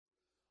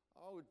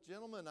Oh,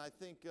 gentlemen, I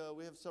think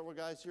we have several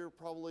guys here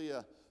probably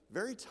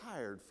very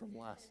tired from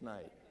last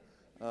night.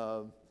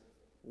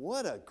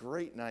 What a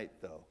great night,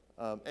 though.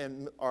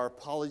 And our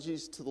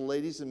apologies to the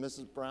ladies and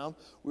Mrs. Brown.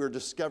 We were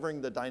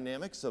discovering the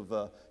dynamics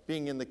of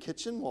being in the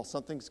kitchen while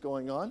something's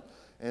going on.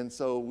 And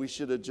so we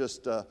should have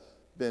just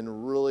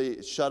been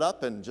really shut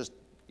up and just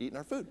eaten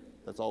our food.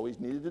 That's all we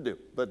needed to do.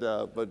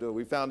 But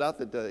we found out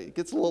that it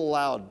gets a little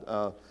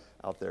loud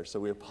out there, so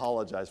we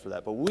apologize for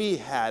that. But we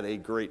had a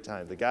great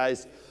time. The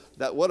guys,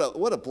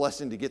 what a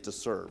blessing to get to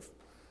serve.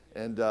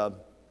 And a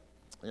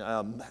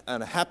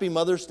happy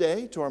Mother's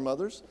Day to our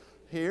mothers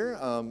here,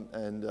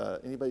 and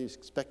anybody who's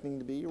expecting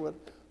to be or what.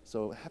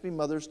 So happy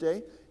Mother's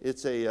Day.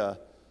 It's a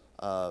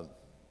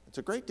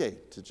great day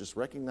to just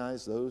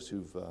recognize those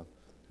who've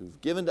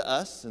given to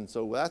us, and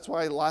so that's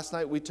why last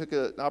night we took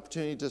an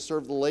opportunity to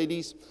serve the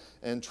ladies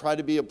and try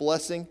to be a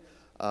blessing,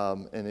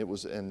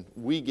 and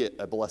we get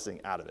a blessing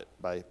out of it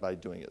by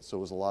doing it. So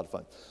it was a lot of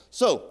fun.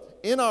 So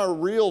in our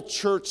Real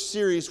Church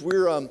series,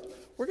 we're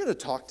going to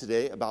talk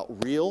today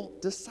about real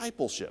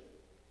discipleship.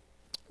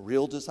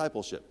 Real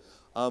discipleship.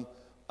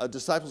 A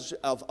discipleship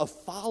of a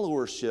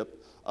followership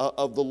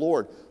of the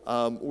Lord.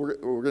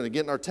 We're going to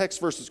get in our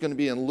text verse. It's going to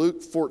be in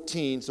Luke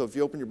 14. So if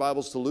you open your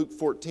Bibles to Luke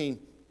 14,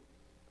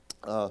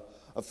 a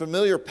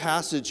familiar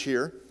passage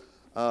here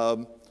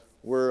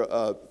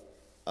where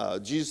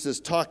Jesus is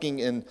talking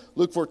in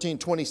Luke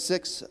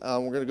 14:26. We're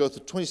going to go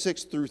through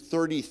 26 through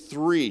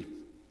 33.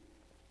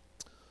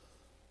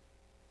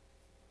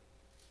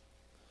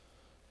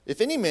 If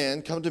any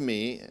man come to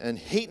me and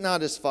hate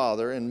not his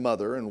father and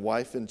mother and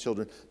wife and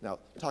children. Now,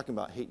 talking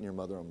about hating your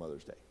mother on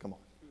Mother's Day. Come on.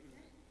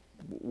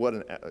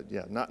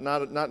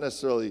 Not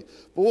necessarily,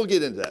 but we'll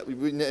get into that.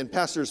 And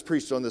pastors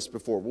preached on this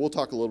before, but we'll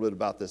talk a little bit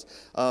about this.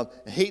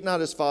 Hate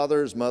not his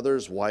father, his mother,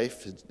 his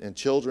wife, and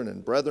children,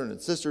 and brethren and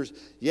sisters,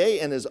 yea,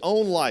 and his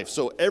own life.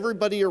 So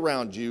everybody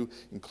around you,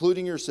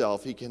 including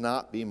yourself, he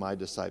cannot be my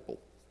disciple.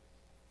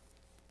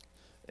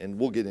 And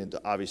we'll get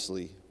into,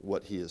 obviously,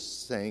 what he is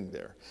saying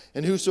there.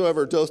 And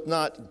whosoever doth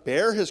not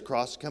bear his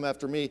cross to come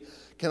after me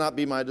cannot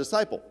be my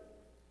disciple.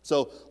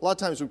 So a lot of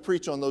times we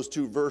preach on those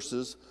two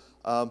verses,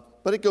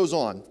 but it goes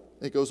on.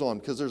 It goes on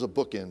because there's a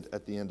bookend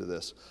at the end of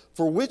this.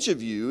 For which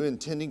of you,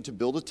 intending to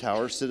build a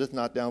tower, sitteth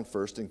not down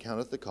first and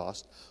counteth the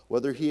cost,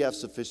 whether he have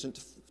sufficient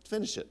to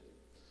finish it?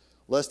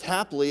 Lest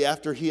haply,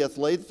 after he hath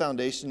laid the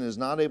foundation and is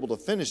not able to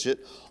finish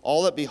it,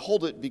 all that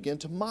behold it begin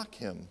to mock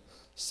him,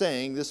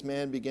 saying, This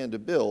man began to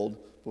build,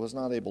 but was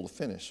not able to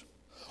finish.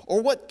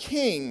 Or what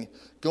king,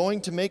 going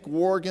to make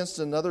war against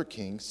another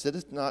king,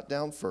 sitteth not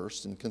down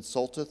first, and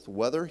consulteth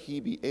whether he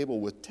be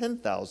able with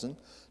 10,000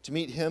 to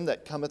meet him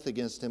that cometh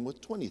against him with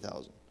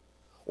 20,000?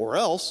 Or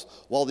else,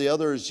 while the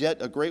other is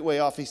yet a great way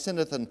off, he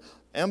sendeth an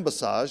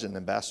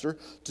ambassador,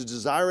 to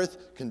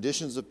desireth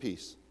conditions of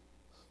peace.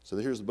 So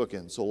here's the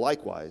bookend. So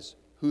likewise,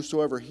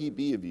 whosoever he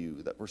be of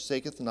you that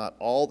forsaketh not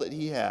all that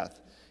he hath,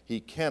 he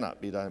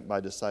cannot be my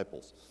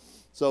disciples.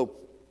 So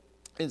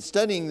in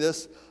studying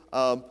this,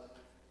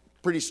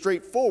 pretty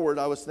straightforward,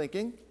 I was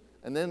thinking,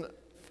 and then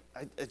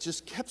it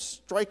just kept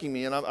striking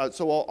me, and I'm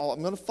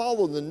going to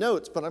follow the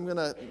notes, but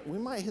we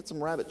might hit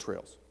some rabbit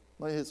trails.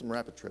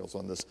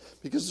 On this,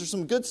 because there's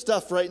some good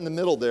stuff right in the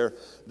middle there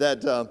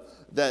that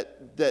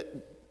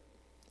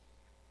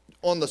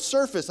on the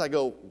surface I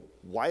go,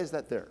 why is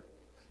that there?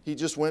 He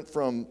just went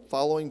from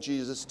following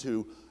Jesus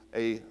to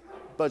a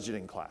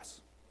budgeting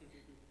class,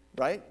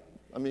 right?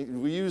 I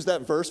mean, we use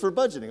that verse for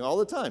budgeting all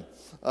the time.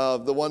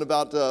 The one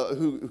about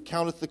who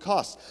counteth the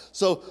cost.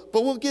 So,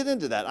 but we'll get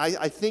into that.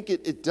 I think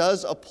it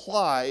does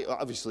apply.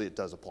 Obviously, it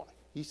does apply.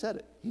 He said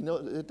it. He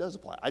knows it does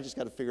apply. I just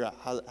got to figure out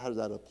how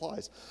that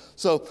applies.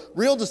 So,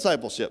 real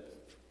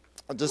discipleship.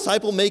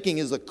 Disciple making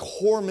is the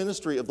core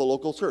ministry of the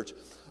local church.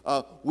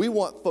 We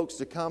want folks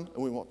to come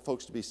and we want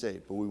folks to be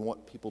saved, but we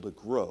want people to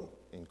grow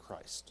in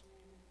Christ.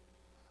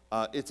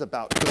 It's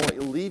about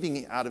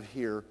leaving out of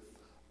here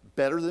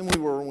better than we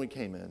were when we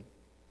came in,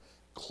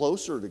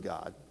 closer to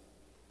God,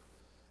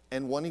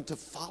 and wanting to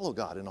follow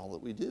God in all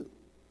that we do.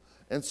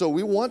 And so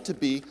we want to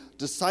be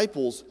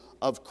disciples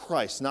of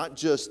Christ, not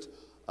just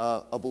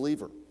a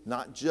believer,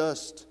 not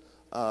just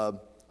I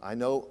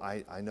know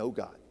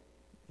God.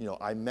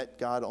 I met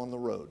God on the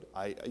road.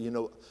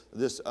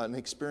 An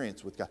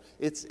experience with God.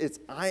 It's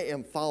I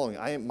am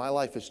following. My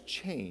life has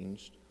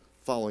changed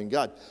following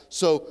God.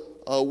 So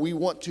we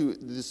want to.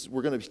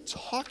 We're going to be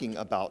talking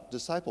about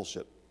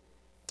discipleship.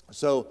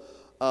 So.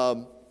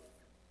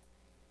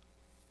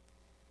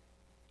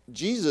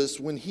 Jesus,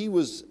 when he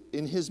was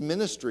in his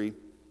ministry,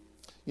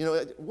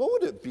 what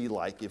would it be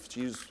like if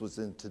Jesus was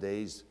in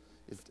today's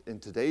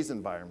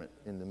environment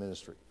in the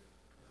ministry?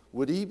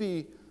 Would he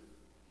be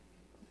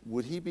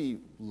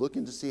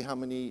looking to see how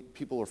many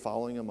people are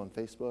following him on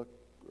Facebook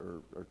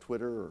or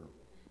Twitter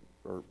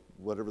or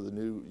whatever the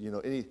new,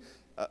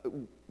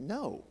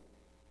 no.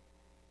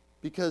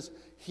 Because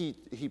he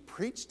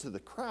preached to the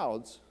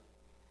crowds,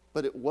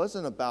 but it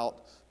wasn't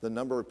about the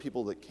number of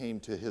people that came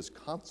to his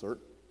concert.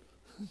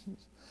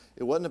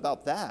 It wasn't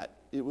about that.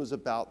 it was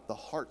about the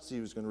hearts he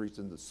was going to reach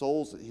and the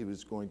souls that he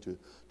was going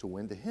to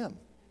win to him.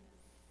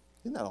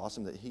 Isn't that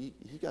awesome that he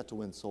got to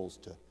win souls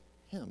to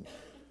him?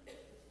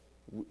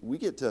 We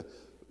get to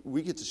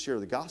share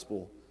the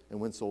gospel and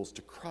win souls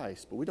to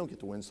Christ, but we don't get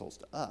to win souls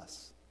to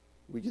us.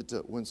 We get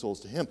to win souls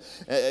to him.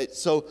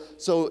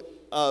 So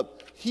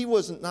he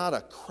was not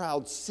a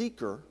crowd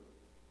seeker,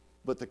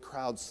 but the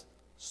crowds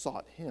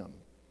sought him.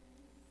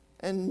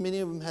 And many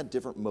of them had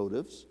different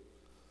motives.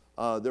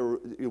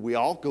 We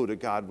all go to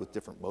God with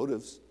different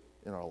motives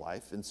in our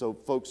life. And so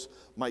folks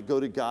might go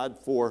to God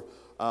for,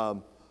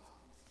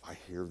 I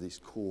hear these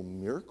cool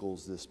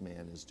miracles this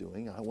man is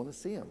doing. I want to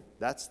see him.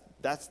 That's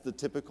the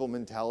typical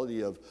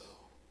mentality of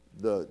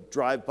the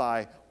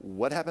drive-by,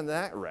 what happened to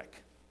that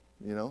wreck?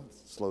 You know,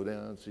 slow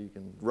down so you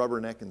can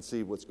rubberneck and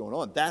see what's going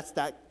on. That's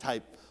that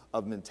type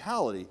of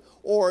mentality.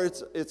 Or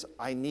it's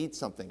I need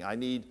something. I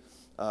need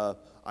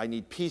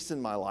peace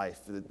in my life.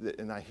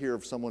 And I hear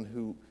of someone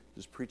who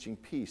is preaching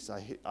peace.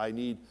 I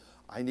need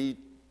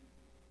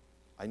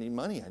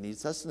money. I need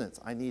sustenance.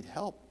 I need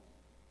help.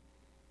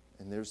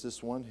 And there's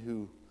this one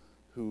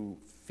who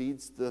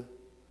feeds the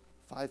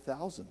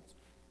 5,000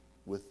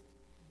 with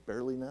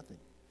barely nothing.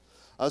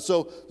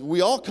 So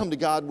we all come to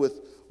God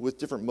with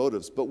different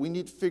motives, but we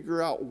need to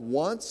figure out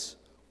once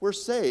we're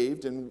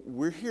saved and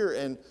we're here,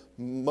 and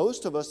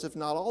most of us, if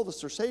not all of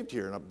us, are saved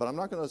here, but I'm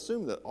not going to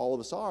assume that all of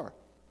us are.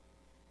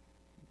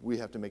 We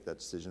have to make that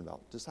decision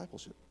about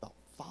discipleship, about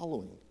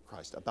following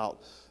Christ,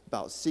 about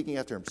seeking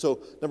after him.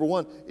 So number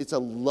one, it's a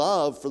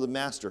love for the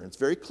master. And it's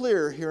very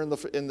clear here in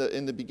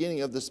the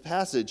beginning of this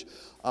passage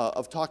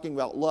of talking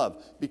about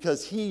love,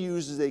 because he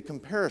uses a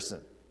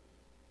comparison.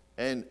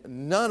 And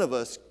none of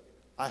us,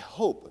 I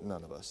hope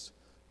none of us,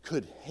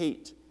 could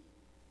hate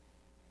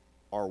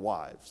our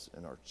wives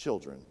and our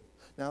children.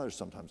 Now, there's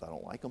sometimes I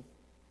don't like them.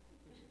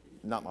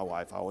 Not my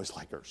wife. I always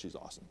like her. She's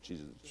awesome. She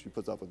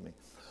puts up with me.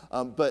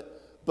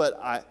 But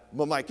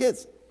my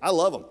kids, I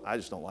love them. I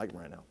just don't like them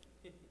right now.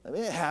 I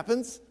mean, it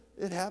happens.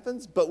 It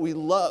happens. But we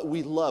love.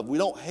 We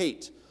don't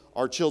hate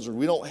our children.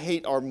 We don't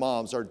hate our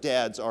moms, our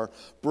dads, our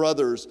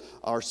brothers,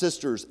 our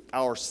sisters,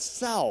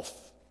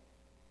 ourself.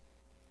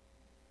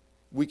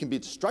 We can be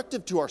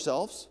destructive to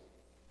ourselves,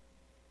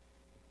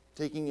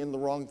 taking in the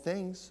wrong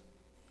things,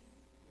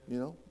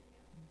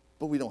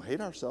 but we don't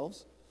hate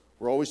ourselves.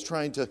 We're always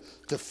trying to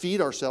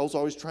feed ourselves,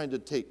 always trying to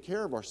take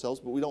care of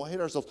ourselves, but we don't hate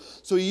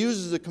ourselves. So he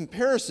uses a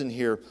comparison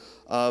here.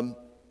 If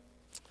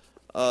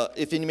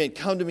any man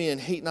come to me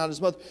and hate not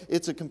his mother,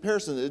 it's a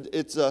comparison.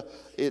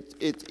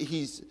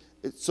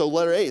 So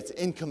letter A, it's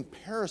in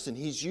comparison.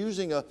 He's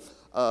using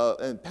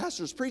and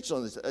pastors preach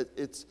on this.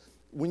 It's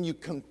when you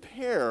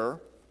compare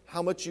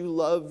how much you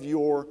love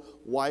your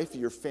wife,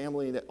 your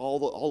family, and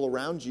all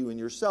around you and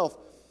yourself,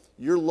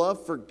 your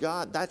love for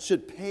God, that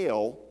should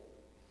pale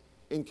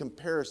in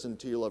comparison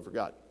to your love for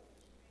God.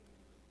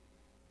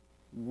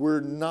 We're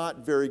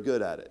not very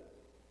good at it.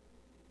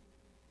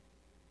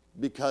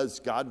 Because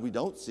God we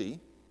don't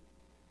see,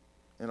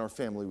 and our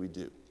family we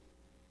do.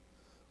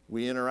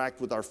 We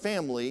interact with our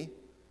family,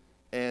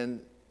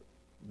 and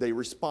they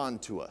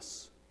respond to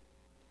us.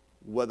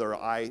 Whether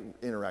I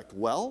interact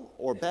well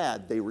or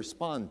bad, they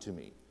respond to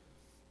me.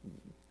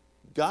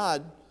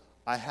 God,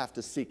 I have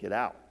to seek it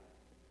out.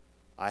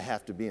 I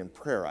have to be in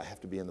prayer. I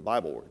have to be in the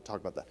Bible. We're going to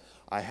talk about that.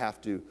 I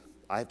have to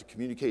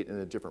communicate in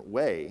a different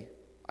way.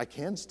 I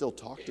can still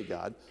talk to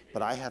God,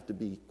 but I have to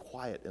be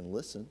quiet and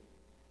listen.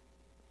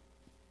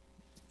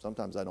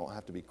 Sometimes I don't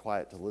have to be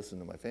quiet to listen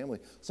to my family.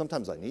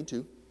 Sometimes I need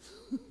to.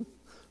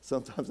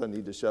 Sometimes I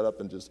need to shut up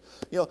and just,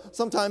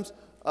 sometimes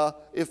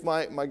if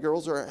my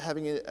girls are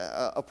having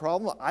a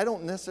problem, I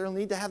don't necessarily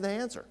need to have the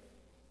answer.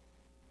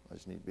 I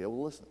just need to be able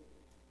to listen.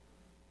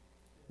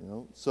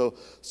 So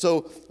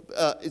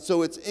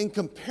it's in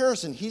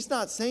comparison. He's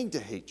not saying to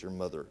hate your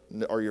mother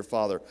or your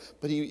father,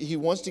 but he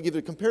wants to give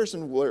a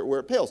comparison where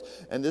it pales.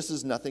 And this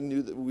is nothing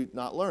new that we've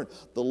not learned.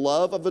 The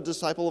love of a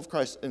disciple of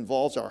Christ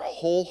involves our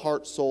whole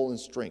heart, soul, and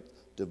strength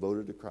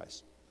devoted to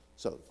Christ.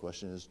 So the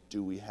question is,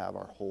 do we have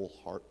our whole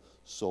heart,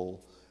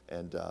 soul,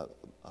 and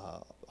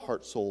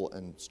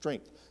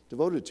strength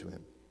devoted to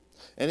him?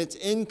 And it's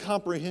in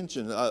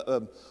comprehension.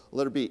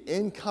 Letter B,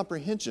 in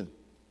comprehension.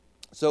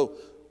 So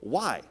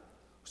why?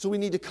 So we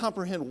need to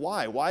comprehend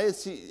why. Why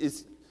is he?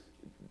 Is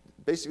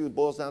basically it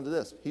boils down to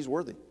this: he's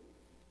worthy.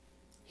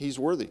 He's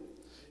worthy.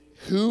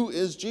 Who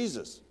is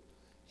Jesus?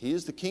 He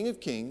is the King of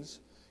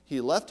Kings.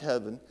 He left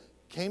heaven,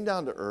 came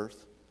down to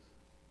earth,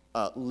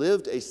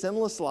 lived a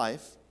sinless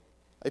life,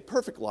 a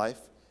perfect life,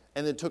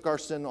 and then took our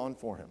sin on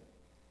for him,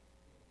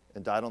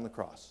 and died on the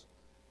cross,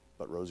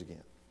 but rose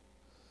again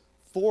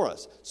for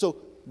us. So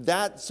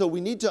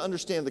we need to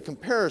understand the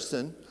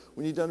comparison.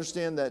 We need to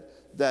understand that.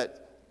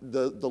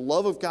 The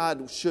love of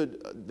God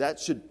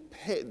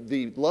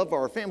the love of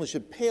our family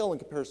should pale in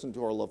comparison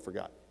to our love for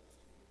God.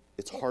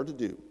 It's hard to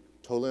do.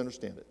 Totally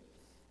understand it.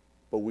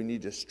 But we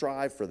need to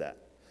strive for that.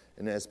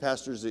 And as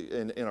pastors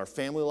in our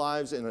family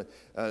lives, in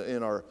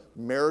our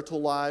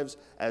marital lives,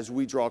 as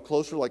we draw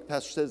closer, like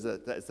Pastor says,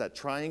 it's that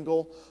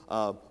triangle,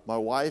 my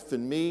wife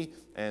and me,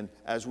 and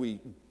as we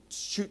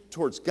shoot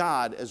towards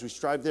God, as we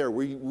strive there,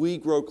 we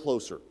grow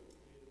closer.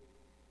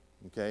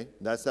 Okay?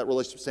 That's that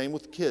relationship. Same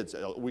with kids.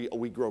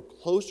 We grow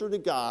closer to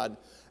God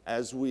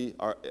as we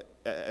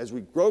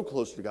grow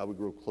closer to God, we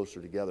grow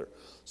closer together.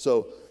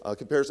 So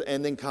comparison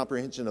and then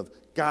comprehension of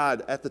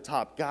God at the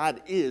top.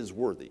 God is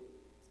worthy.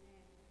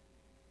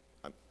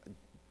 I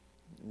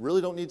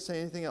really don't need to say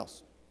anything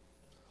else.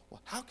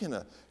 Well, how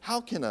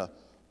can a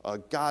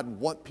God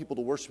want people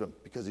to worship him?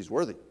 Because he's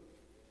worthy.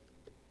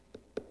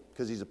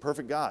 Because he's a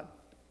perfect God.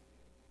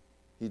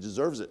 He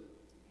deserves it.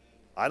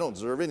 I don't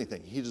deserve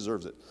anything. He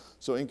deserves it.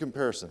 So in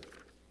comparison.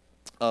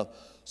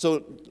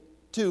 So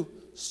 2,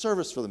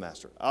 service for the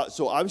master.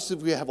 So obviously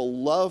if we have a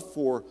love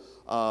for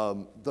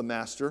the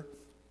master,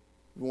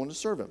 we want to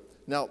serve him.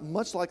 Now,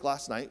 much like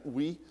last night,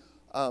 we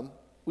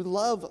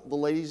love the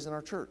ladies in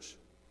our church.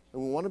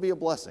 And we want to be a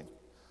blessing.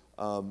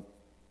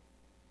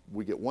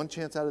 We get one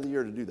chance out of the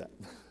year to do that.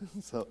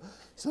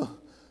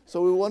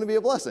 So we want to be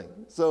a blessing.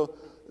 So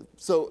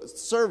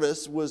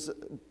service was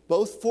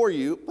both for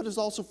you, but it's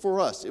also for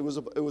us. It was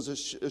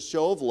a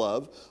show of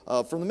love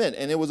from the men,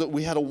 and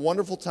we had a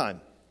wonderful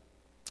time.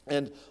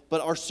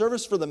 But our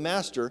service for the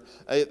master,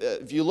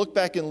 if you look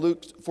back in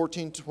Luke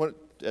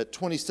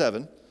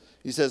 14:27,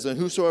 he says, "And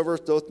whosoever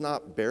doth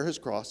not bear his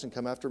cross and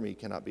come after me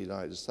cannot be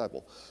my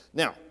disciple."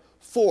 Now,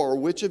 for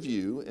which of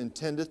you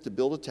intendeth to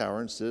build a tower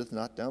and sitteth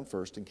not down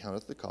first and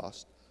counteth the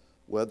cost,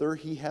 whether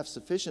he have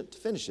sufficient to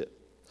finish it?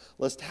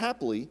 Lest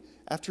haply,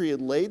 after he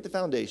had laid the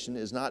foundation,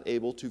 is not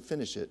able to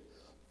finish it,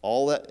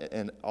 all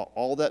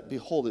that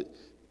behold it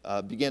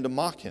began to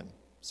mock him,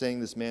 saying,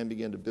 "This man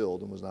began to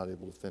build and was not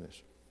able to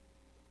finish."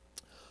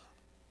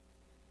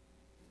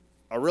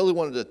 I really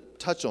wanted to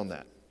touch on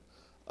that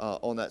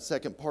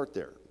second part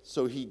there.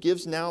 So he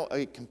gives now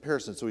a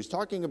comparison. So he's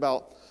talking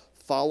about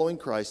following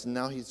Christ, and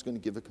now he's going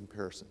to give a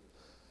comparison.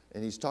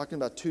 And he's talking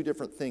about 2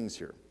 different things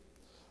here.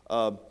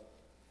 A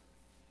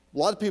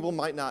lot of people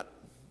might not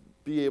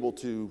be able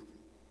to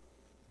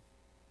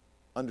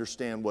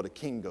understand what a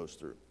king goes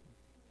through.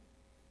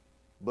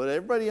 But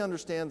everybody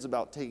understands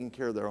about taking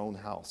care of their own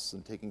house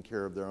and taking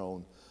care of their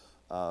own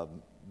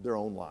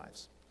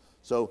lives.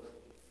 So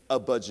a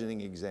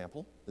budgeting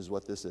example is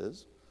what this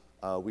is.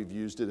 We've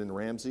used it in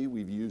Ramsey.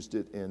 We've used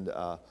it in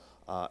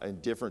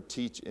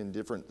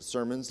different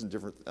sermons and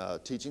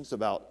different teachings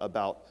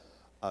about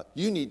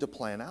you need to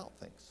plan out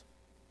things.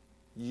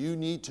 You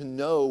need to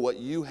know what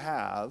you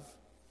have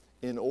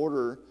in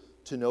order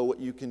to know what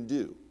you can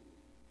do.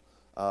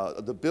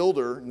 The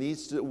builder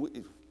needs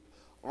to.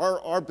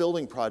 Our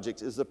building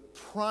project is a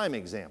prime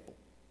example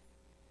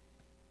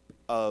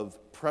of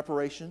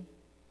preparation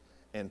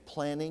and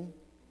planning,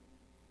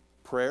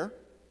 prayer,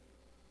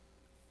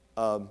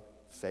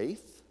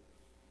 faith,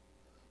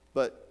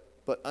 but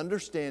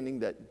understanding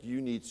that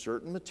you need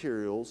certain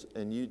materials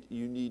and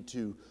you need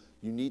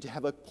to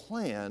have a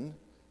plan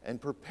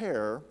and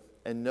prepare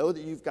and know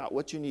that you've got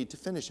what you need to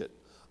finish it.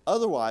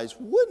 Otherwise,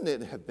 wouldn't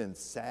it have been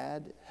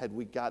sad had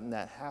we gotten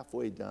that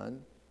halfway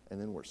done and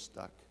then we're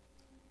stuck?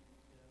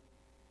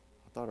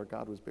 I thought our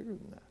God was bigger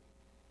than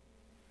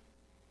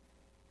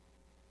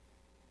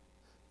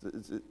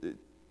that.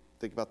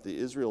 Think about the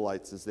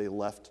Israelites as they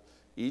left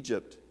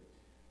Egypt.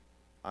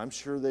 I'm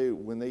sure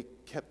when they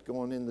kept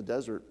going in the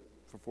desert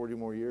for 40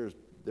 more years,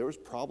 there was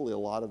probably a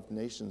lot of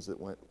nations that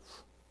went,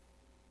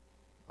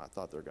 I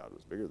thought their God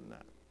was bigger than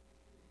that.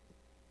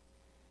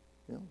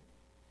 You know,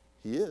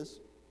 he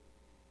is.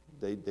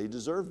 They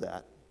deserve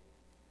that.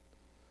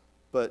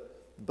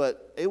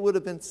 But it would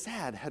have been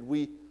sad had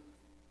we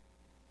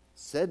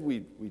said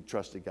we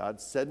trusted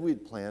God, said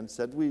we'd planned,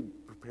 said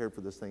we'd prepared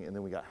for this thing, and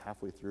then we got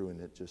halfway through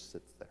and it just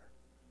sits there.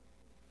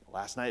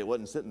 Last night it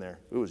wasn't sitting there.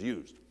 It was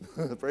used.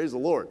 Praise the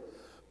Lord.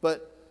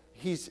 But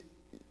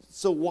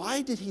so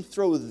why did he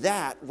throw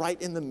that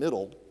right in the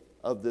middle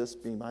of this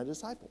 "Be My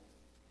Disciple"?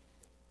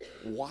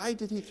 Why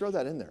did he throw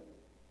that in there?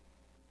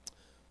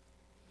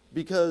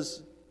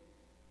 Because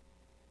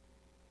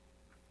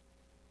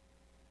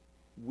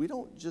we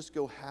don't just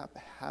go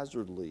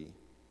haphazardly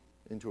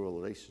into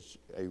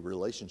a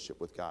relationship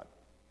with God.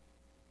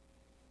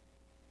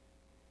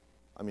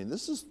 I mean,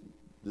 this is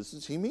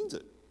he means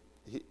it.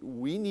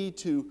 We need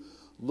to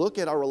look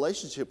at our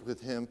relationship with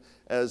him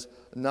as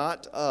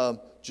not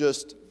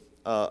just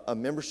a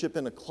membership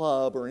in a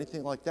club or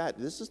anything like that.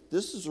 This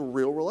is a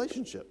real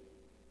relationship.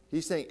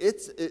 He's saying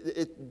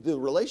the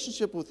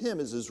relationship with him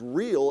is as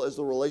real as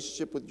the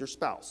relationship with your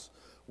spouse,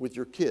 with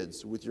your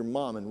kids, with your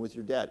mom, and with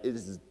your dad. It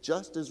is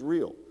just as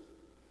real.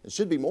 It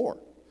should be more.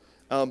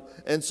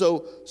 And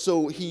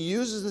so he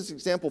uses this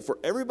example for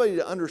everybody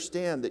to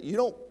understand that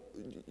you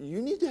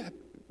need to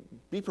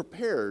be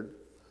prepared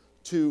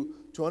to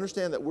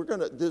understand that we're going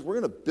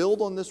to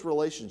build on this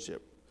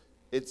relationship.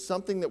 It's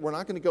something that we're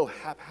not going to go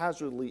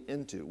haphazardly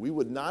into. We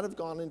would not have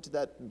gone into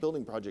that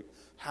building project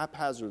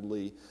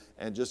haphazardly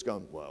and just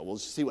gone, well, we'll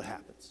just see what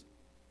happens.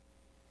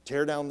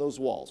 Tear down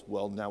those walls.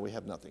 Well, now we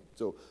have nothing.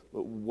 So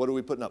what are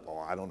we putting up? Oh,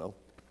 I don't know.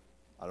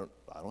 I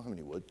don't have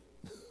any wood.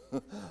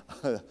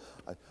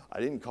 I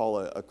didn't call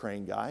a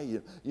crane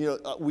guy.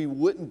 We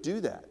wouldn't do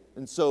that.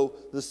 And so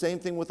the same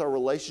thing with our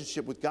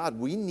relationship with God.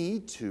 We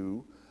need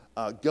to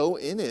go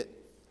in it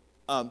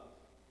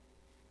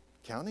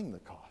counting the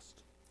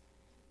cost.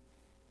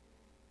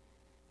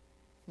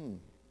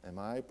 Am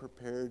I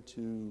prepared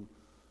to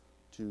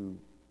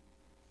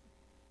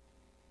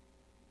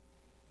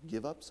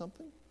give up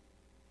something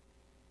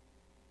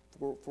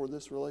for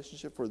this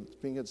relationship, for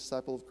being a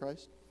disciple of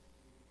Christ?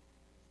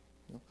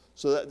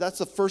 So that's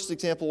the first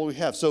example we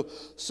have. So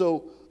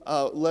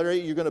letter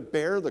 8, you're going to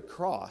bear the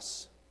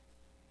cross.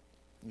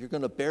 You're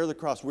going to bear the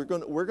cross. We're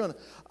going to.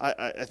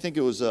 I think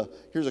it was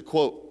here's a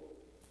quote.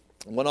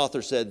 One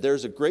author said,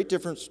 "There's a great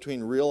difference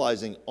between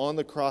realizing on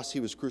the cross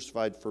he was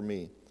crucified for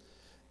me,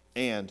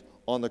 and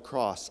on the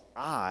cross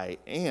I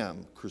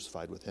am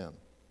crucified with him.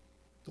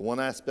 The one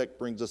aspect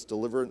brings us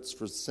deliverance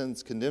for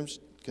sin's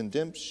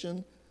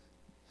condemnation,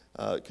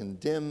 and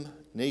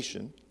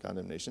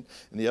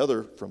the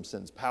other from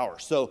sin's power."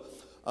 So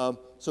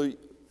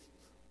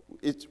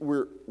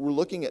we're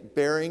looking at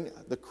bearing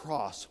the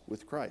cross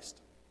with Christ.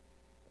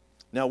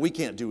 Now, we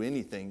can't do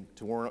anything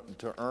to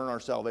earn our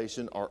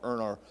salvation or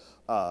earn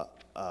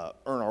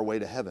our way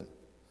to heaven.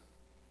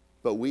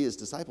 But we as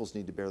disciples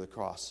need to bear the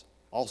cross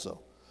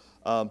also.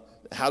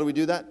 How do we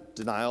do that?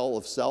 Denial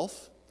of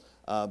self.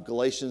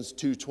 Galatians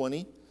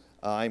 2:20.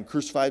 I am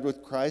crucified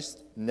with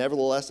Christ.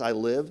 Nevertheless, I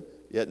live.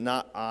 Yet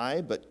not I,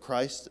 but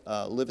Christ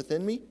liveth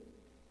in me.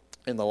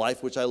 And the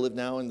life which I live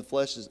now in the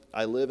flesh,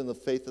 I live in the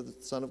faith of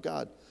the Son of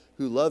God,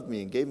 who loved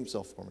me and gave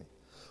himself for me.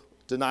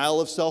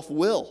 Denial of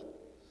self-will.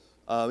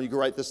 You can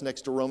write this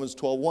next to Romans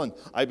 12:1.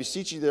 I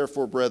beseech you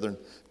therefore, brethren,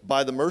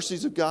 by the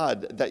mercies of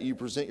God, that you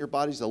present your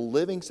bodies a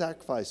living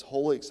sacrifice,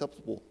 wholly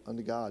acceptable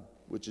unto God,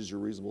 which is your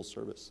reasonable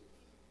service.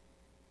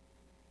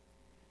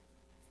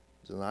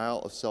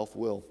 Denial of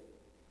self-will.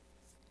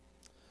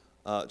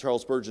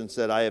 Charles Spurgeon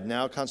said, I have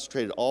now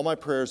concentrated all my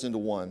prayers into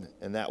one,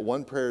 and that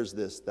one prayer is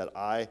this, that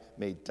I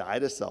may die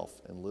to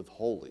self and live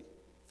wholly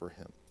for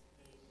him.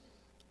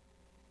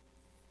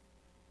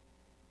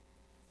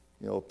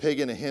 A pig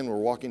and a hen were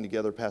walking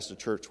together past a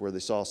church where they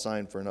saw a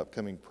sign for an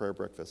upcoming prayer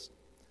breakfast.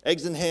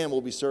 Eggs and ham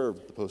will be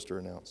served, the poster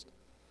announced.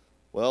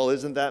 Well,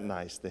 isn't that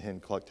nice, the hen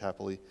clucked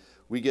happily.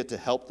 We get to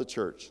help the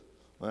church.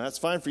 Well, that's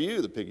fine for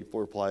you, the pig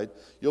replied.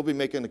 You'll be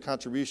making a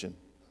contribution,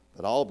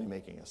 but I'll be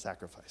making a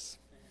sacrifice.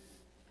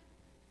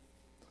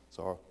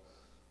 So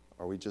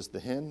are we just the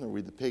hen or are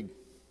we the pig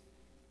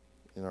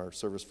in our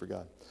service for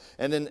God?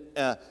 And then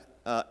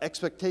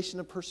expectation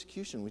of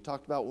persecution. We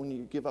talked about when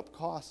you give up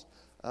costs.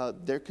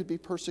 There could be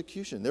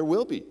persecution. There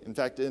will be. In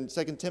fact, in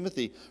 2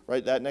 Timothy,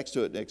 write that next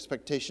to it, an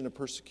expectation of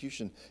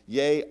persecution.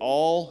 Yea,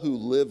 all who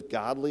live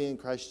godly in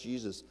Christ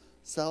Jesus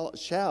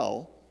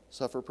shall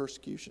suffer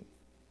persecution.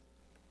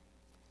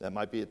 That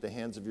might be at the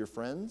hands of your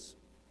friends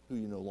who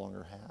you no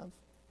longer have.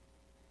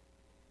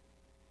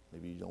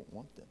 Maybe you don't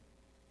want them.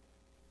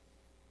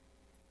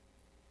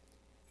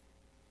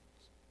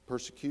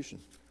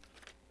 Persecution.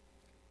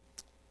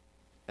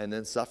 And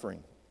then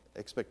suffering.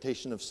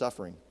 Expectation of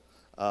suffering.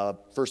 1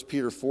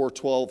 Peter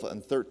 4:12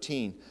 and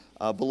 13.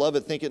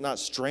 Beloved, think it not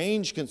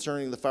strange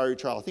concerning the fiery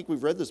trial. I think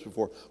we've read this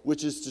before.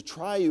 Which is to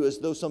try you as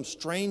though some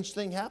strange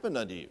thing happened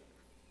unto you.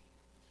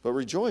 But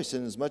rejoice,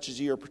 inasmuch as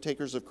ye are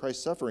partakers of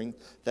Christ's suffering,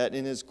 that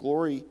in his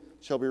glory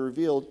shall be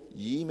revealed,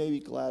 ye may be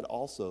glad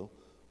also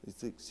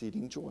with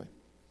exceeding joy.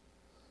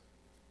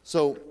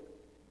 So,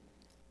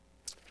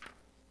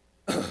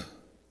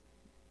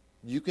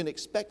 you can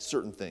expect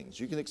certain things.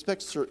 You can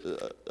expect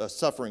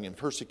suffering and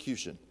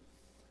persecution.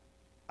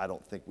 I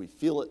don't think we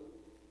feel it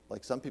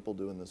like some people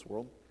do in this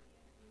world.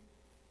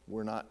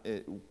 We're not,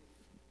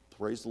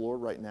 praise the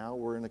Lord, right now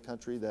we're in a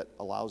country that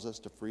allows us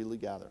to freely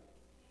gather.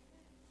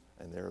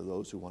 And there are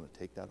those who want to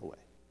take that away.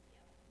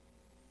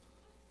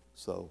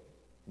 So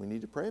we need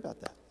to pray about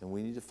that. And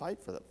we need to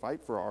fight for that,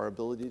 fight for our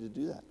ability to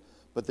do that.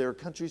 But there are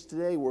countries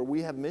today where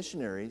we have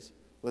missionaries,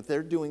 but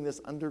they're doing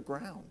this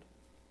underground.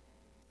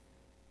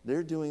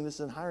 They're doing this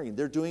in hiding.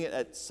 They're doing it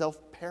at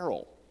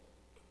self-peril.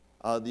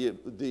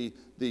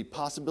 The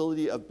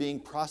possibility of being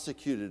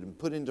prosecuted and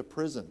put into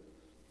prison.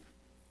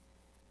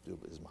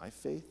 Is my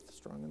faith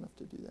strong enough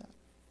to do that?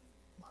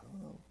 I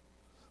don't know.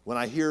 When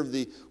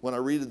I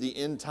read of the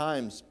end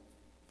times,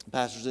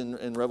 pastors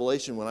in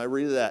Revelation, when I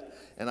read of that,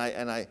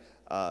 and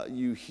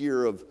you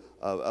hear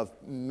of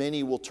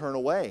many will turn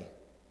away.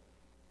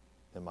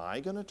 Am I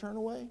going to turn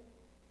away?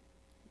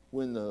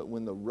 When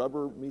the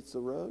rubber meets the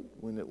road,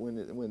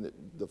 when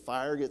the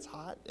fire gets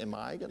hot, am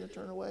I going to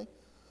turn away?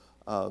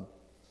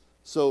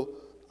 So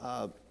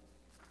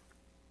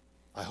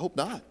I hope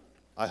not.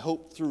 I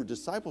hope through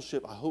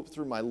discipleship, I hope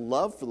through my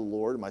love for the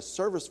Lord, my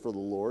service for the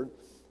Lord,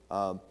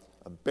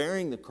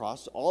 bearing the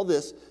cross, all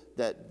this,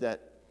 that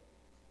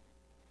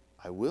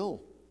I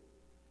will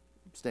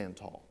stand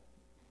tall.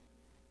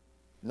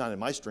 Not in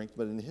my strength,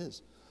 but in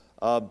his.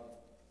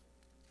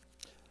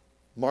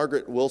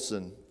 Margaret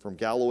Wilson from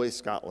Galloway,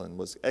 Scotland,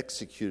 was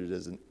executed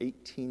as an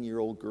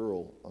 18-year-old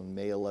girl on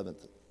May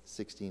 11th,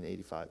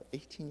 1685.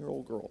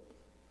 18-year-old girl.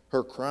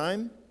 Her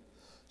crime?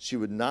 she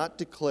would not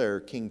declare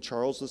King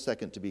Charles II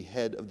to be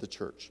head of the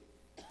church.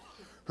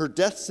 Her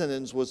death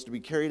sentence was to be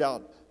carried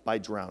out by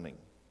drowning.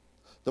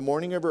 The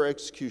morning of her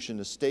execution,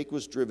 a stake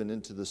was driven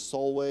into the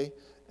Solway,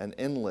 an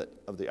inlet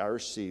of the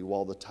Irish Sea,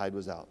 while the tide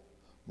was out.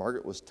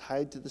 Margaret was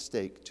tied to the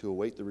stake to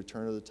await the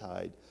return of the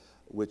tide,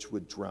 which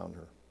would drown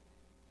her.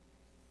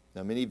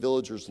 Now, many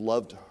villagers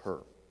loved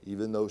her,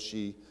 even though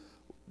she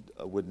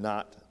would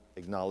not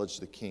acknowledge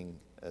the king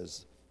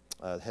as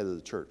head of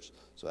the church.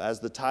 So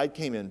as the tide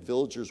came in,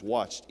 villagers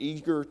watched,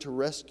 eager to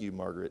rescue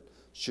Margaret,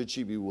 should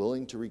she be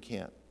willing to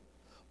recant.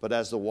 But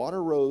as the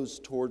water rose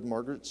toward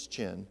Margaret's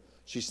chin,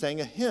 she sang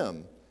a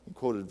hymn and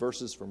quoted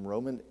verses from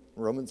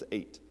Romans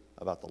 8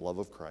 about the love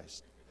of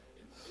Christ.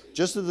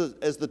 Just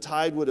as the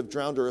tide would have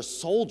drowned her, a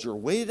soldier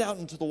waded out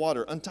into the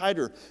water, untied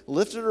her,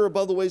 lifted her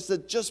above the waves,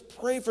 said, "Just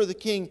pray for the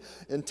king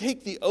and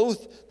take the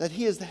oath that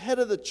he is the head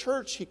of the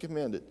church," he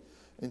commanded.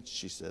 And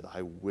she said,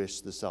 "I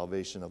wish the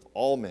salvation of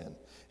all men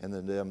and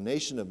the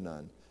damnation of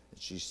none." And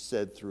she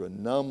said through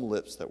numb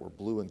lips that were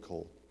blue and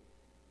cold.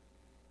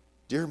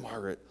 "Dear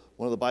Margaret,"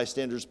 one of the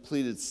bystanders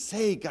pleaded,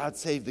 "say, God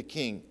save the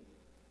king."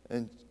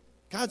 And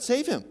God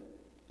save him,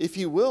 if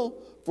he will,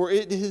 for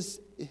it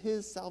is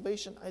his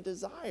salvation I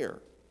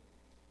desire,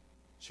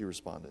 she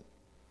responded.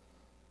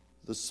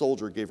 The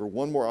soldier gave her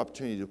one more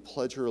opportunity to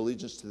pledge her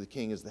allegiance to the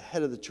king as the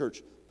head of the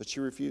church, but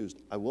she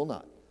refused. "I will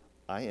not.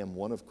 I am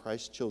one of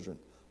Christ's children.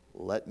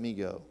 Let me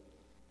go."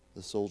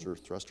 The soldier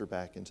thrust her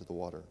back into the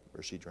water,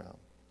 where she drowned.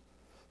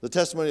 The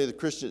testimony of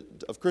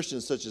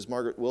Christians such as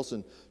Margaret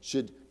Wilson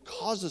should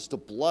cause us to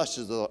blush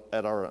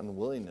at our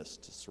unwillingness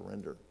to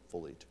surrender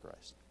fully to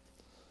Christ.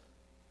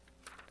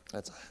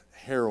 That's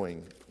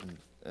harrowing.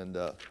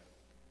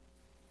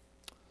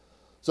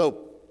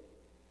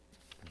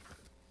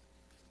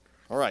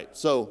 All right,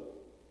 so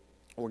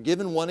we're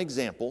given one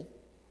example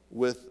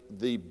with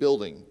the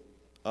building,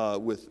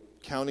 with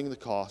counting the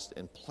cost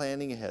and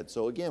planning ahead.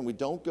 So again, we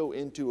don't go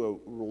into a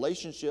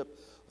relationship,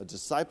 a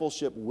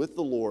discipleship with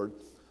the Lord,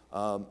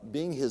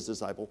 being his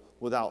disciple,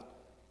 without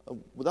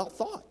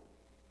thought.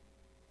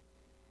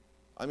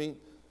 I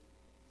mean,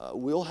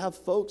 we'll have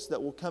folks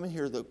that will come in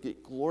here that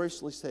get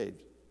gloriously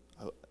saved.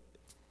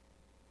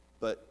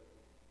 But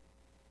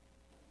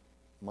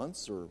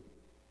months or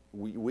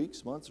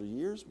weeks, months or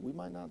years, we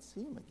might not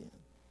see them again.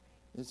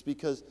 It's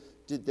because,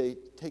 did they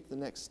take the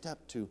next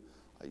step to,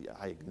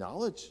 I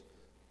acknowledge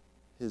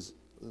his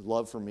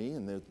love for me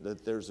and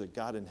that there's a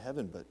God in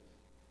heaven, but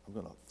I'm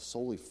going to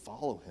solely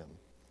follow him.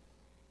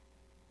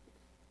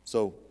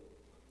 So,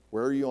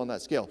 where are you on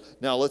that scale?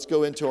 Now, let's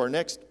go into our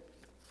next,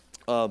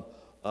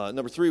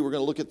 number 3, we're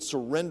going to look at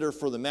surrender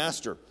for the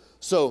master.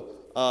 So,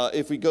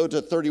 if we go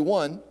to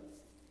 31,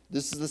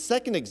 this is the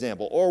second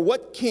example. "Or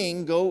what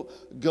king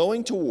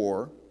going to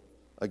war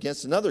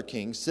against another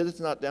king sitteth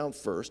not down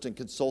first, and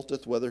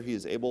consulteth whether he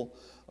is able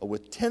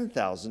with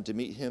 10,000 to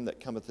meet him that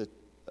cometh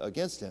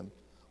against him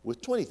with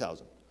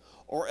 20,000?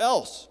 Or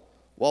else,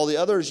 while the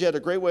other is yet a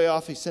great way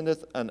off, he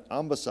sendeth an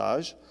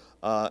ambassage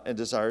and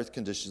desireth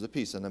conditions of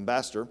peace." An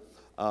ambassador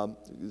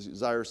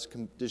desires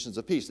conditions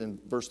of peace. In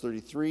verse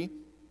 33,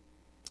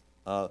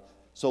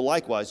 "So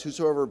likewise,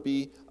 whosoever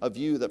be of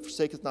you that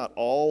forsaketh not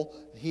all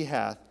he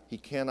hath, he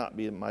cannot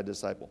be my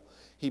disciple."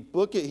 He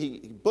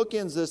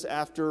bookends this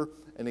after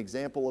an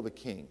example of a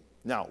king.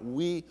 Now,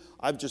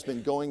 I've just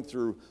been going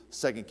through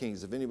 2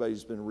 Kings. If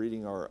anybody's been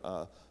reading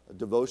our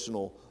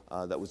devotional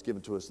that was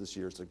given to us this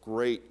year, it's a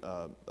great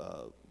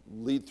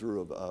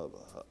lead-through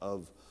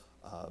of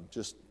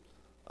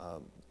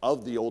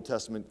the Old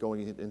Testament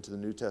going into the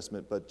New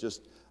Testament. But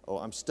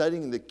I'm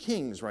studying the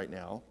kings right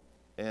now,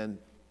 and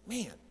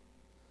man,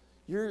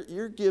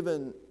 you're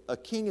given, a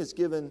king is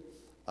given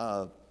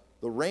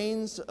the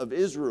reins of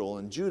Israel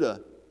and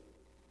Judah,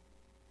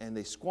 and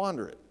they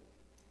squander it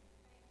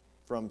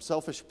from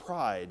selfish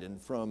pride and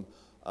from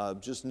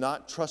just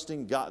not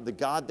trusting God, the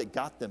God that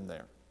got them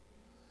there.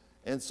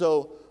 And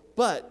so,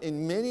 but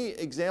in many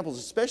examples,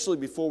 especially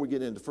before we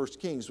get into 1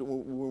 Kings,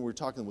 when we're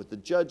talking with the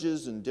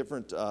judges and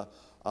different,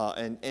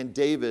 and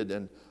David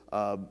and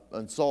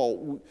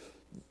Saul,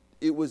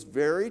 it was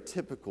very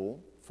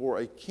typical for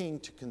a king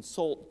to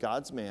consult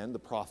God's man, the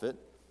prophet,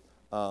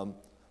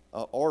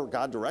 or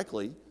God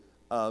directly.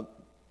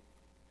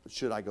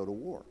 Should I go to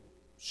war?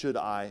 Should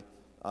I,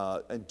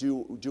 and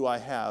do I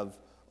have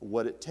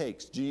what it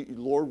takes?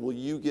 Lord, will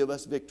you give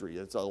us victory?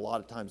 That's a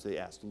lot of times they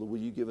ask, will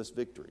you give us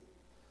victory?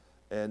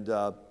 And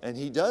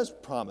he does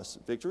promise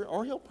victory,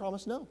 or he'll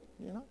promise no,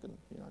 you're not going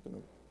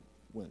to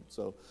win.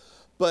 So,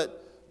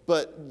 but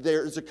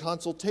there's a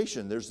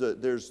consultation.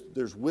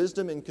 There's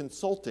wisdom in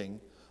consulting,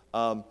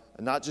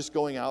 not just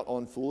going out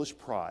on foolish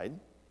pride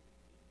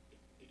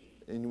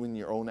and in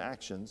your own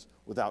actions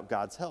without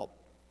God's help.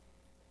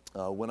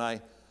 When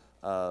I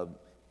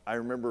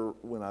remember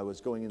when I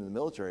was going into the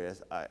military,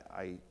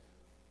 I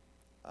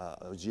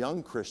was a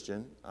young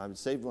Christian. I was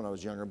saved when I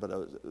was younger, but I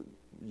was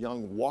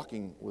young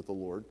walking with the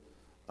Lord.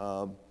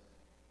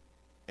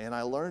 And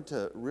I learned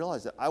to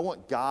realize that I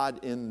want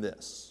God in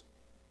this.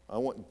 I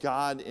want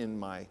God in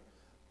my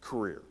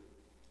career.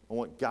 I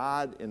want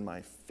God in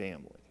my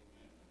family.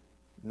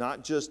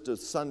 not just a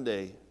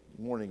Sunday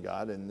morning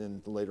God and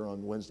then later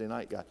on Wednesday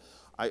night God.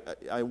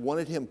 I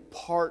wanted him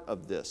part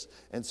of this.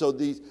 And so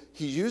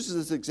he uses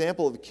this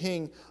example of a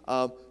king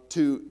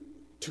to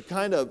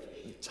kind of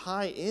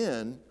tie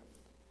in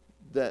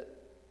that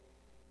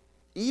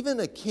even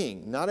a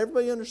king, not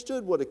everybody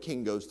understood what a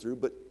king goes through,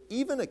 but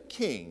even a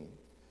king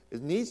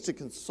needs to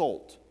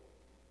consult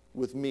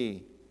with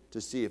me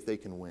to see if they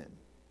can win.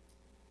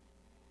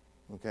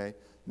 Okay?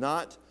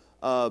 Not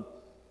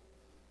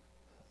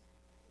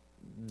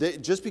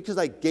just because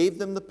I gave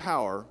them the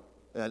power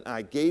and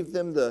I gave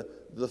them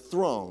the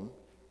throne,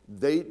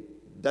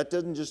 that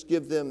doesn't just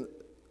give them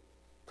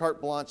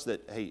carte blanche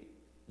that, hey,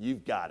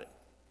 you've got it.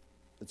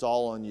 It's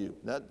all on you.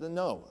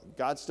 No,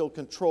 God still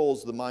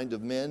controls the mind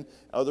of men,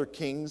 other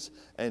kings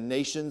and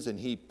nations, and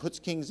he puts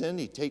kings in,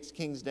 he takes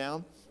kings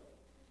down.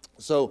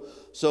 So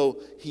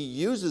he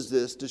uses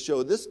this to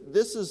show this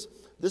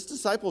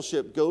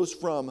discipleship goes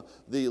from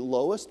the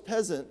lowest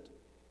peasant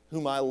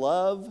whom I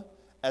love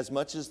as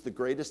much as the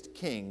greatest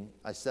king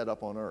I set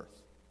up on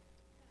earth.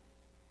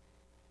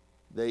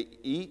 They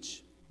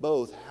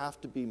both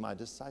have to be my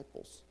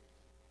disciples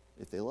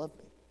if they love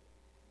me.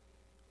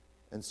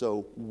 And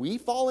so we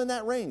fall in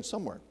that range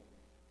somewhere.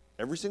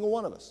 Every single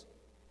one of us.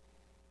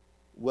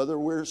 Whether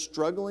we're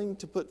struggling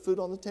to put food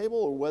on the table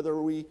or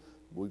whether we've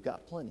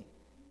got plenty.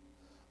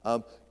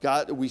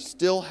 We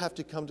still have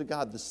to come to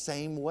God the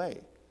same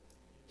way.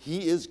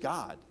 He is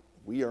God.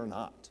 We are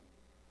not.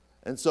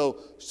 And so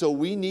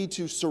we need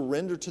to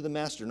surrender to the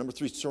master. Number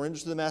 3, surrender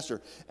to the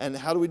master. And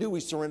how do?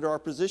 We surrender our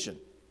position.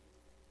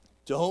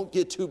 Don't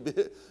get too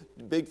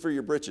big for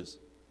your britches.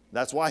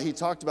 That's why he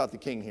talked about the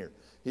king here.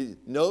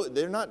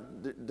 They're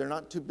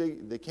not too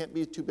big. They can't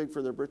be too big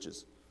for their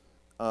britches.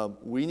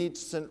 We need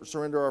to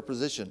surrender our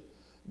position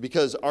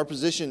because our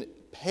position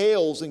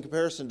pales in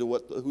comparison to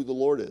who the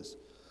Lord is.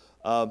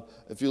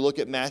 If you look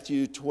at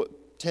Matthew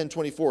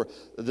 10:24,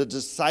 the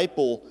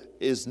disciple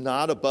is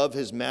not above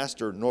his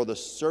master, nor the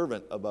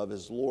servant above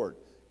his Lord.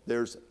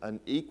 There's an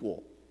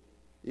equal.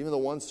 Even the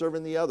one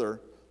serving the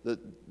other,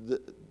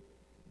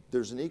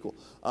 there's an equal.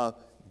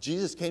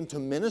 Jesus came to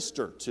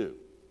minister to,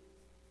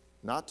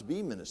 not to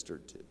be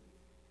ministered to.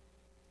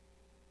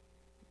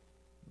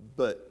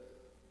 But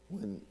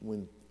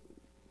when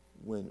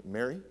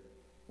Mary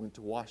went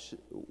to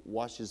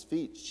wash his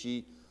feet,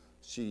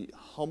 she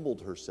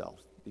humbled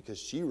herself because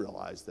she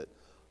realized that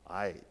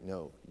I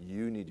know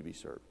you need to be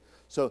served.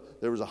 So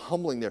there was a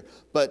humbling there.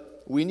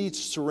 But we need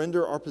to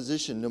surrender our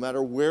position no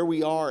matter where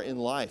we are in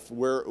life,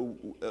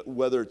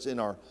 whether it's in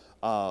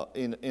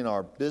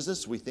our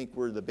business, we think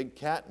we're the big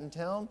cat in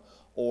town,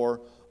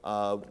 or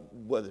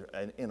whether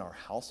in our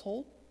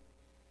household.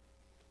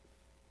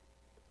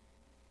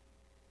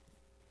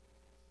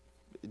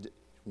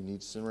 We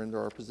need to surrender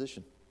our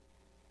position.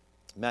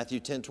 Matthew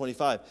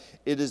 10:25.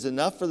 It is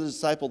enough for the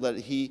disciple that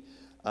he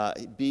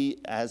be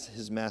as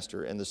his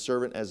master and the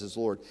servant as his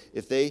Lord.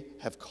 If they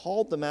have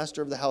called the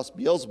master of the house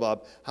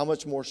Beelzebub, how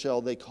much more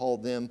shall they call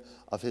them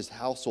of his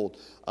household?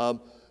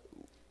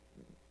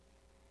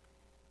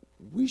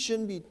 We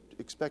shouldn't be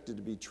expected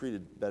to be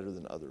treated better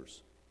than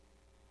others.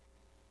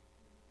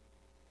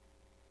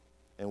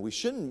 And we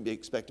shouldn't be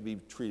expected to be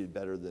treated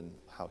better than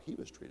how he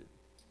was treated.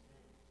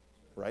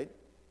 Right?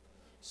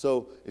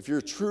 So if you're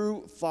a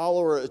true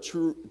follower, a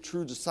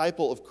true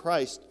disciple of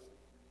Christ,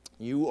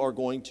 you are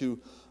going to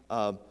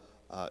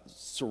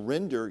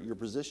surrender your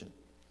position.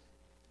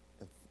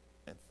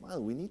 And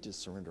finally, we need to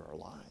surrender our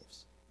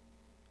lives.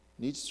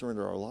 We need to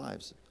surrender our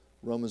lives.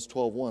 Romans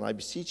 12:1, I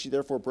beseech you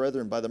therefore,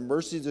 brethren, by the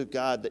mercies of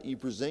God, that you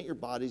present your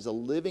bodies a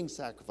living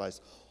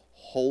sacrifice,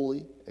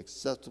 holy,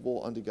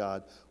 acceptable unto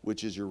God,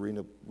 which is your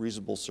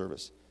reasonable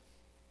service.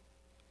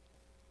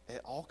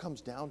 It all comes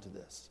down to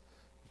this.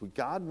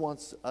 God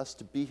wants us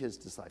to be his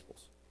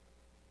disciples.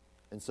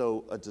 And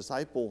so a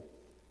disciple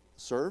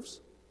serves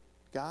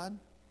God,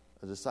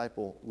 a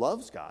disciple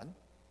loves God,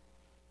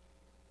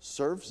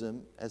 serves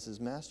him as his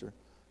master,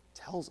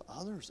 tells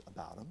others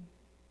about him.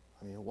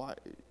 I mean, why,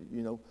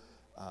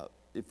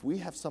 if we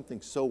have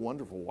something so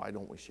wonderful, why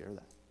don't we share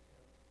that?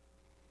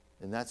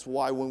 And that's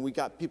why when we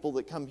got people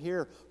that come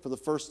here for the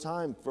first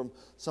time, from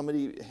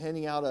somebody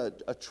handing out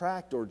a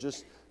tract or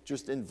just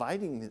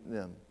inviting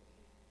them,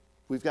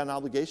 we've got an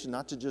obligation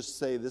not to just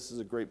say this is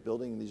a great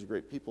building and these are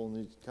great people and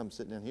you come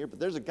sit down here, but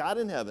there's a God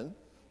in heaven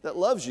that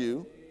loves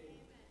you,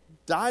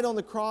 died on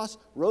the cross,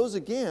 rose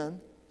again,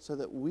 so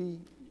that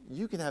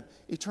you can have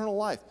eternal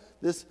life.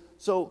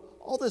 So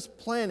all this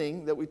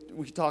planning that we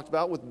talked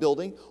about with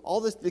building, all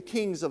this, the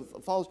kings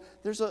of followers,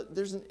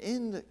 there's an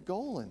end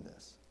goal in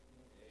this.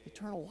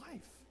 Eternal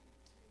life.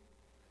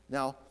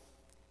 Now,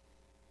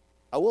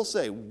 I will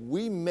say,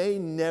 we'll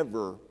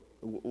never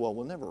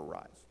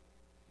arrive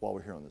while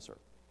we're here on this earth.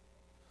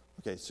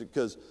 Okay,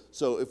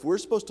 so if we're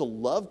supposed to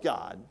love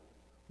God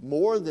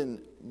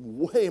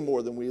way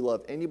more than we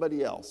love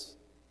anybody else,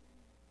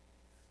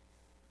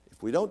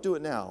 if we don't do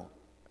it now,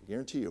 I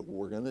guarantee you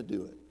we're going to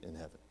do it in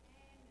heaven.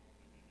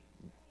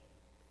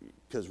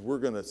 Because we're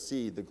going to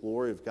see the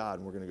glory of God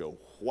and we're going to go,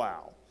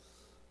 wow.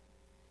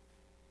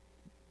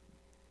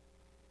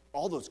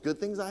 all those good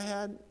things I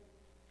had,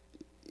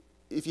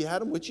 if you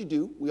had them, which you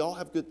do, we all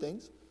have good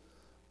things,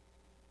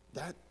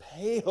 that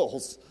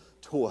pales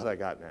to what I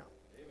got now.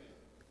 Amen.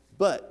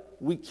 But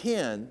we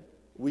can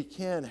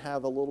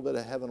have a little bit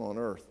of heaven on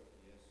earth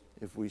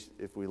if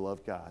we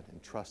love God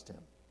and trust Him.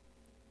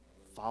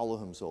 Follow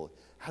Him solely.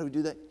 How do we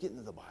do that? Get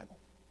into the Bible.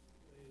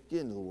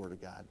 Get into the Word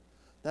of God.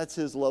 That's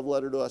His love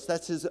letter to us.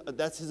 That's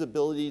His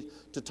ability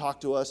to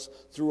talk to us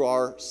through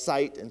our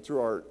sight and through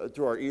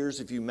our ears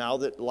if you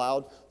mouth it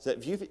loud. So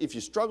that if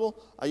you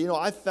struggle,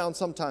 I've found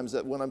sometimes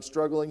that when I'm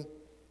struggling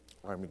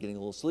or I'm getting a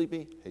little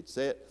sleepy, hate to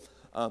say it,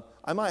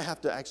 I might have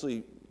to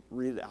actually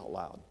read it out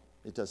loud.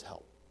 It does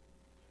help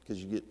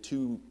because you get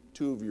two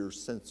of your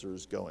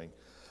sensors going.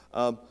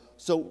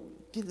 So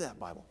get into that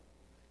Bible.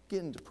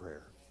 Get into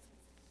prayer.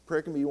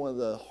 Prayer can be one of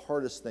the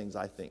hardest things,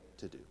 I think,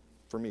 to do.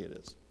 For me it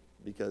is,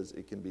 because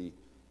it can be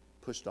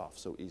pushed off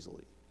so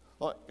easily.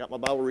 All right, got my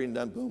Bible reading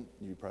done, boom,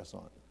 you press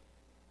on.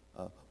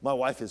 My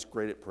wife is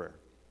great at prayer.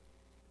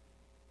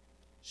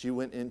 She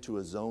went into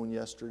a zone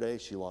yesterday.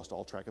 She lost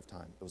all track of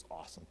time. It was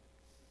awesome.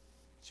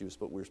 We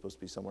were supposed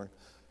to be somewhere.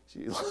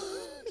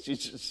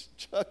 She's just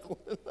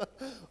chuckling.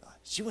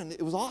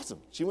 It was awesome.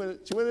 She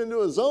went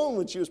into a zone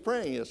when she was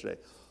praying yesterday.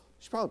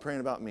 She's probably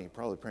praying about me,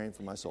 probably praying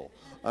for my soul.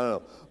 I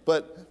don't know.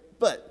 But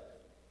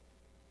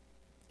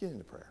get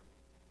into prayer.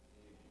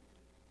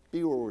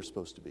 Be where we're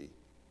supposed to be.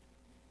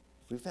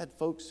 We've had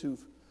folks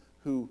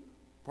who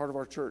part of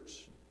our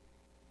church,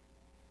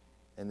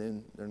 and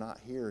then they're not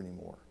here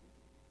anymore.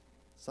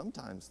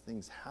 Sometimes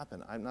things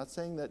happen. I'm not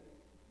saying that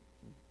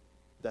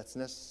that's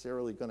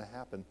necessarily going to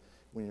happen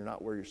when you're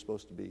not where you're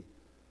supposed to be.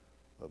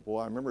 But boy,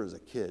 I remember as a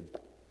kid,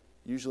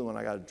 usually when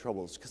I got in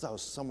trouble, it's because I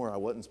was somewhere I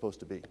wasn't supposed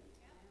to be.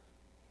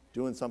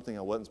 Doing something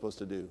I wasn't supposed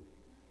to do.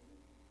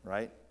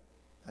 Right?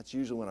 That's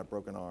usually when I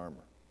broke an arm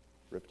or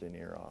ripped an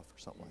ear off or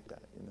something like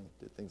that.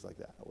 Did things like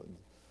that. I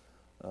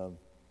wouldn't.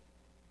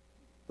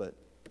 But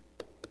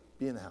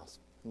be in the house.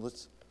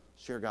 Let's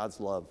share God's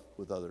love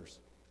with others.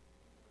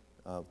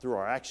 Through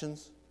our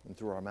actions and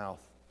through our mouth.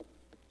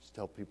 Just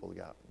tell people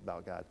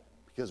about God.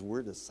 Because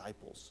we're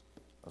disciples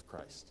of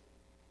Christ.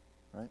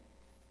 Right?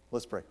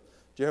 Let's pray.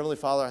 Dear Heavenly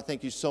Father, I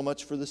thank you so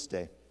much for this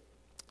day.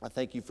 I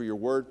thank you for your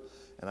word,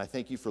 and I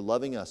thank you for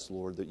loving us,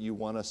 Lord, that you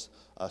want us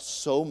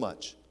so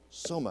much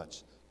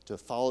to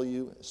follow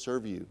you,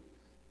 serve you,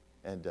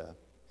 and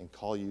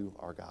call you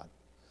our God.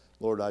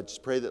 Lord, I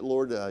just pray that,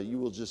 Lord, you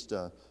will just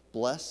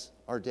bless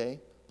our day.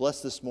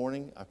 Bless this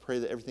morning. I pray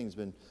that everything's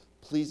been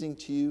pleasing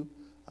to you.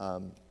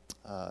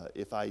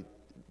 If I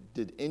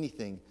did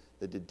anything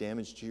that did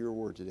damage to your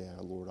word today,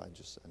 Lord,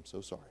 I'm so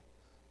sorry.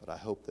 But I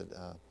hope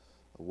that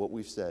what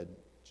we've said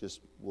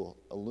just will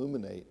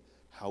illuminate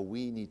how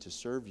we need to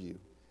serve you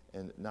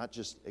and not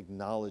just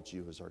acknowledge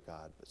you as our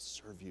God, but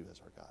serve you as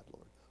our God,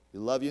 Lord. We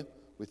love you.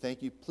 We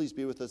thank you. Please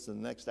be with us in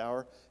the next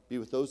hour. Be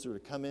with those who are to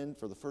come in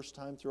for the first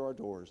time through our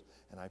doors.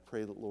 And I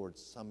pray that, Lord,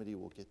 somebody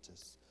will get to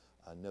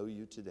know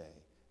you today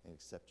and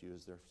accept you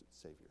as their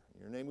Savior.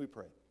 In your name we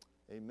pray.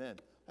 Amen.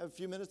 I have a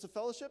few minutes of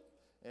fellowship,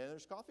 and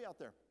there's coffee out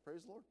there.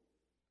 Praise the Lord.